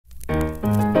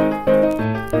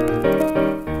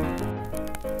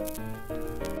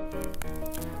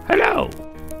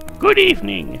Good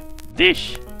evening.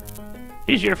 This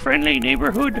is your friendly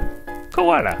neighborhood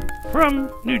Koala from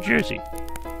New Jersey.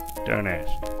 Don't ask.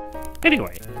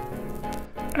 Anyway,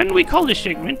 and we call this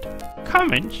segment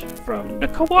Comments from the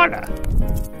Koala.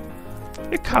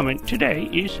 The comment today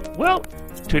is, well,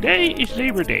 today is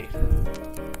Labor Day.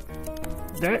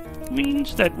 That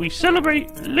means that we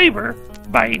celebrate labor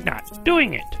by not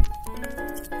doing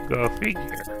it. Go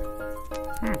figure.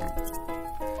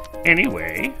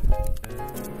 Anyway,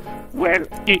 well,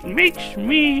 it makes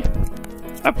me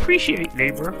appreciate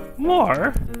labor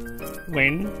more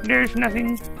when there's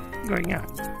nothing going on.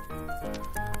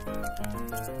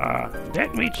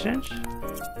 That made sense.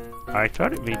 I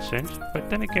thought it made sense, but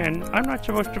then again, I'm not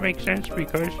supposed to make sense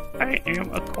because I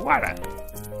am a koala.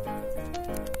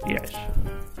 Yes.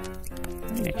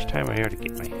 Next time I ought to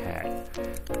get my hat.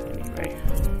 Anyway.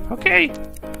 Okay.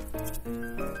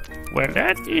 Well,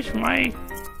 that is my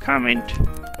comment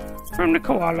from the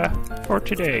koala for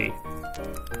today.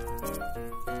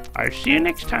 I'll see you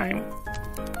next time.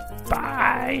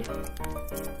 Bye.